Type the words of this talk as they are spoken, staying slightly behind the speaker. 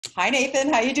Hi,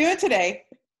 Nathan. How you doing today?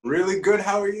 Really good.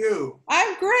 How are you?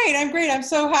 I'm great. I'm great. I'm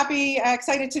so happy,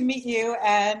 excited to meet you.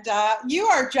 And you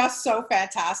are just so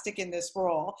fantastic in this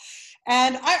role.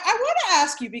 And I want to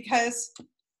ask you because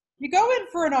you go in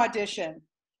for an audition.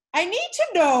 I need to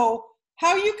know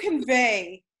how you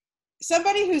convey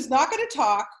somebody who's not going to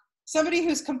talk, somebody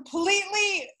who's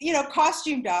completely,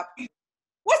 costumed up.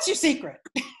 What's your secret?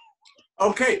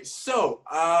 Okay, so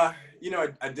I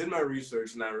did my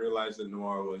research and I realized that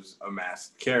Noir was a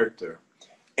masked character.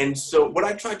 And so what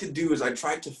I tried to do is I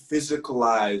tried to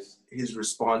physicalize his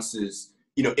responses,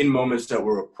 in moments that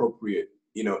were appropriate,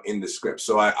 in the script.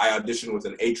 So I auditioned with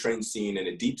an A-train scene and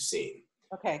a deep scene.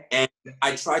 Okay. And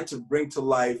I tried to bring to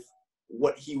life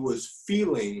what he was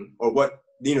feeling or what,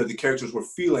 the characters were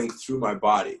feeling through my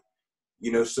body.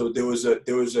 So there was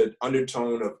an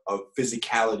undertone of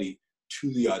physicality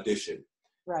to the audition.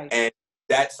 Right. And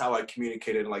that's how I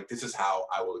communicated, like, this is how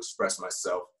I will express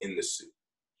myself in the suit.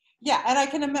 Yeah, and I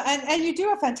can imagine, and you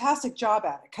do a fantastic job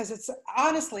at it because it's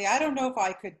honestly, I don't know if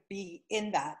I could be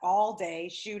in that all day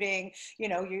shooting. You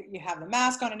have the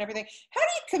mask on and everything. How do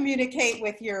you communicate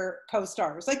with your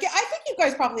co-stars? Like, I think you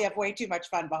guys probably have way too much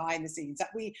fun behind the scenes that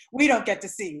we don't get to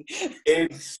see.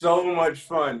 It's so much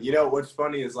fun. What's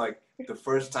funny is, like, the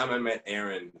first time I met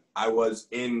Erin, I was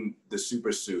in the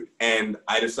super suit and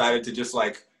I decided to just,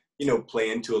 like,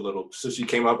 play into a little. So she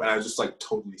came up and I was just, like,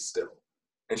 totally still.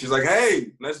 And she's like,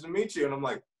 "Hey, nice to meet you." And I'm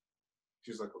like,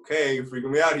 she's like, "Okay, you're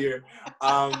freaking me out here."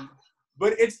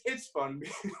 But it's fun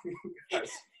because,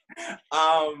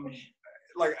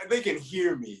 like, they can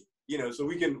hear me, so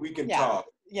we can Yeah, talk.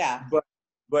 yeah.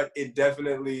 But it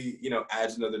definitely,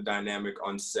 adds another dynamic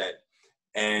on set.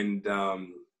 And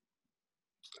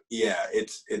yeah,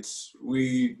 It's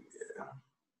we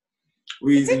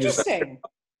just, interesting.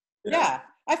 yeah. Yeah,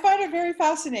 I find it very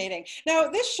fascinating. Now,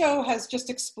 this show has just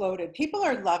exploded. People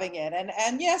are loving it,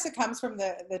 and yes, it comes from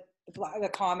the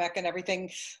comic and everything.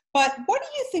 But what do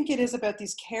you think it is about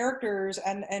these characters,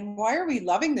 and why are we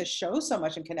loving this show so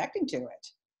much and connecting to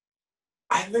it?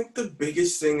 I think the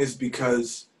biggest thing is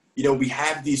because, we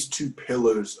have these two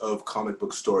pillars of comic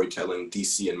book storytelling,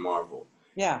 DC and Marvel.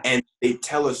 Yeah, And they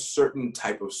tell a certain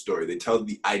type of story. They tell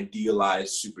the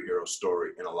idealized superhero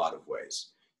story in a lot of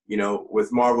ways.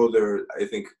 With Marvel, I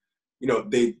think,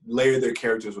 they layer their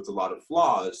characters with a lot of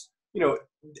flaws,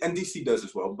 and DC does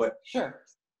as well. But sure,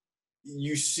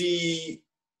 you see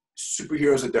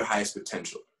superheroes at their highest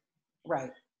potential.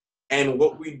 right. And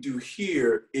what we do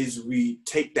here is we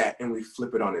take that and we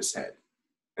flip it on its head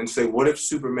and say, what if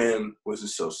Superman was a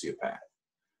sociopath?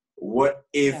 What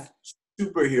Yeah, if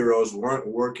superheroes weren't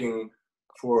working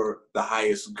for the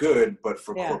highest good, but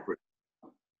for yeah, corporate?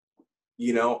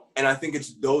 And I think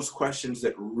it's those questions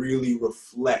that really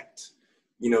reflect,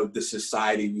 the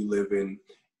society we live in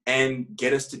and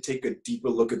get us to take a deeper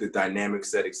look at the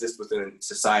dynamics that exist within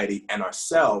society and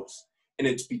ourselves. And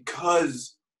it's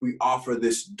because we offer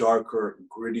this darker,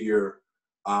 grittier,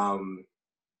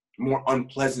 more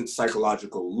unpleasant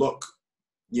psychological look,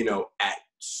 at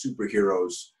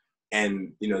superheroes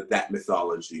and, that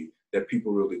mythology that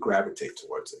people really gravitate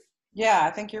towards it. yeah.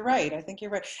 I think you're right. I think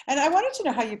you're right. And I wanted to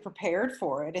know how you prepared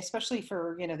for it, especially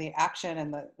for the action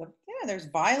and yeah. There's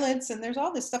violence and there's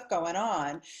all this stuff going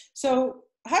on. So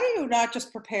how do you not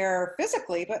just prepare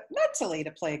physically but mentally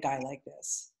to play a guy like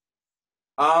this?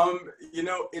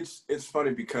 It's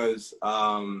funny because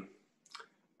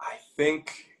I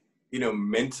think,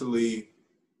 mentally,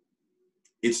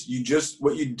 it's you just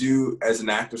what you do as an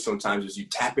actor sometimes is you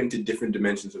tap into different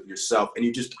dimensions of yourself and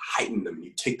you just heighten them and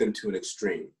you take them to an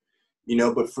extreme.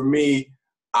 But for me,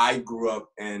 I grew up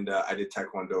and I did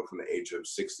Taekwondo from the age of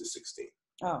 6 to 16.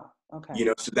 Oh, okay.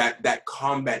 So that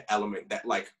combat element, that,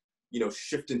 like,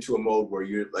 shift into a mode where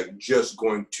you're, like, just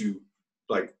going to,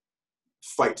 like,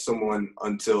 fight someone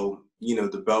until,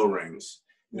 the bell rings.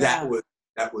 That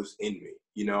Yeah. was in me.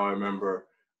 I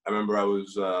remember I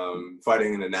was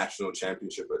fighting in a national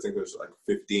championship. I think it was like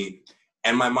 15.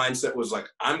 And my mindset was like,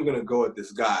 I'm going to go at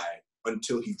this guy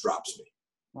until he drops me.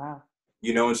 Wow.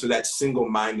 And so that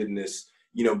single-mindedness,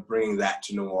 bringing that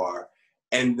to Noir.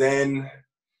 And then,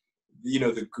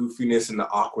 the goofiness and the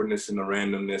awkwardness and the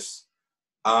randomness,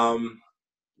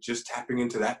 just tapping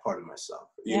into that part of myself,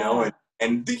 Yeah.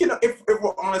 if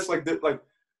we're honest, like that, like,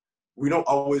 we don't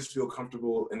always feel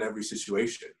comfortable in every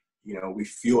situation. We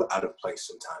feel out of place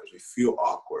sometimes. We feel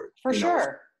awkward, For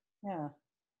sure. Yeah.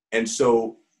 And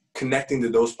so connecting to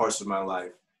those parts of my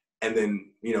life and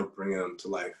then, bringing them to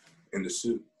life in the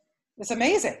suit. It's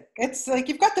amazing. It's like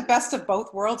you've got the best of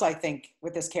both worlds, I think,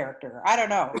 with this character. I don't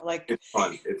know. Like, It's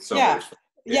fun. It's so yeah. much fun.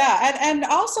 Yeah. Yeah. And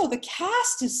also the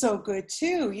cast is so good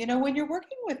too. When you're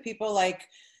working with people like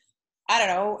I don't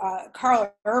know,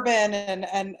 Carl Urban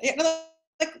and you know,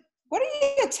 like, what do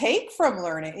you take from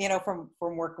learning, you know, from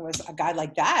working with a guy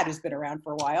like that who's been around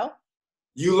for a while?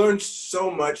 You learn so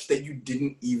much that you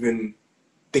didn't even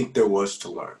think there was to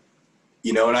learn.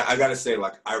 You know, and I gotta say,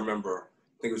 like, I remember,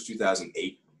 I think it was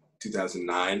 2008,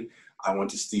 2009, I went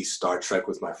to see Star Trek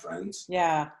with my friends.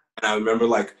 Yeah. And I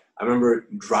remember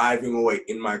driving away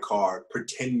in my car,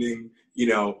 pretending, you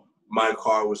know, my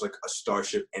car was like a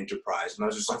Starship Enterprise. And I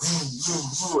was just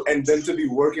like, and then to be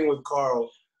working with Carl,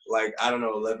 like, I don't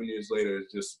know, 11 years later,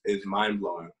 is mind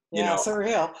blowing, you Yeah, know?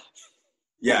 surreal.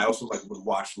 Yeah, I also like would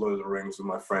watch Lord of the Rings with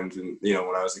my friends and, you know,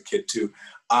 when I was a kid too.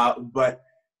 But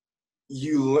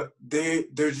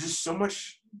there's just so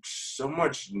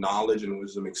much knowledge and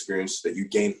wisdom experience that you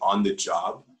gain on the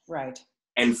job Right.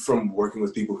 and from working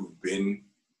with people who've been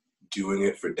doing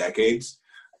it for decades.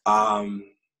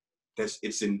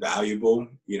 It's invaluable,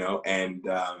 you know, and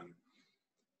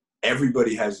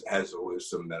everybody has a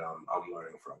wisdom that I'm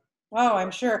learning from. Oh,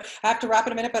 I'm sure. I have to wrap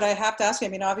in a minute, but I have to ask you, I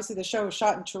mean, obviously the show was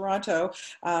shot in Toronto,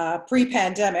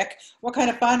 pre-pandemic. What kind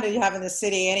of fun do you have in the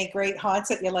city? Any great haunts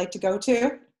that you like to go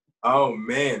to? Oh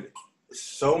man,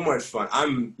 so much fun.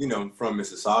 I'm, you know, from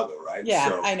Mississauga, right? Yeah,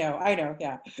 So I know,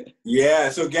 yeah. yeah,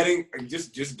 so getting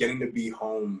just getting to be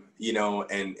home, you know,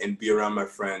 and be around my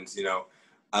friends, you know.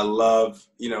 I love,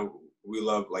 you know, we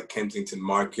love like Kensington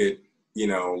Market, you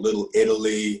know, Little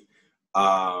Italy,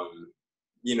 um,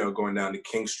 you know, going down to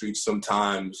King Street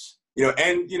sometimes, you know,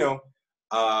 and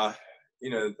uh, I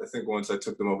think once I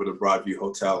took them over to Broadview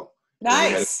Hotel when we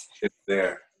had Nice. it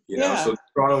there, you know. Yeah. So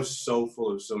Toronto's so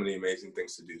full of so many amazing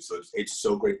things to do. So it's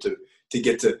so great to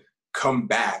get to come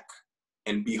back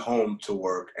and be home to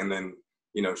work and then,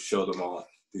 you know, show them all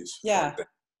these fun Yeah. things.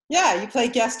 Yeah, you play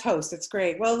guest host. It's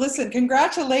great. Well, listen,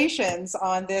 congratulations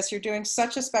on this. You're doing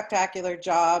such a spectacular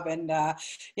job. And,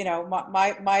 you know,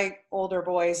 my older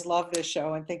boys love this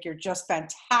show and think you're just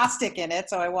fantastic in it.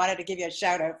 So I wanted to give you a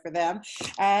shout out for them.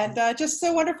 And just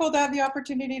so wonderful to have the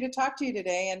opportunity to talk to you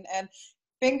today. And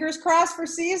fingers crossed for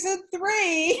season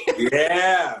 3.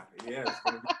 Yeah, it's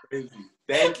gonna be crazy.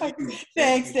 Thank you.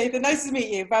 Thanks, Nathan. Nice to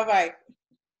meet you. Bye-bye.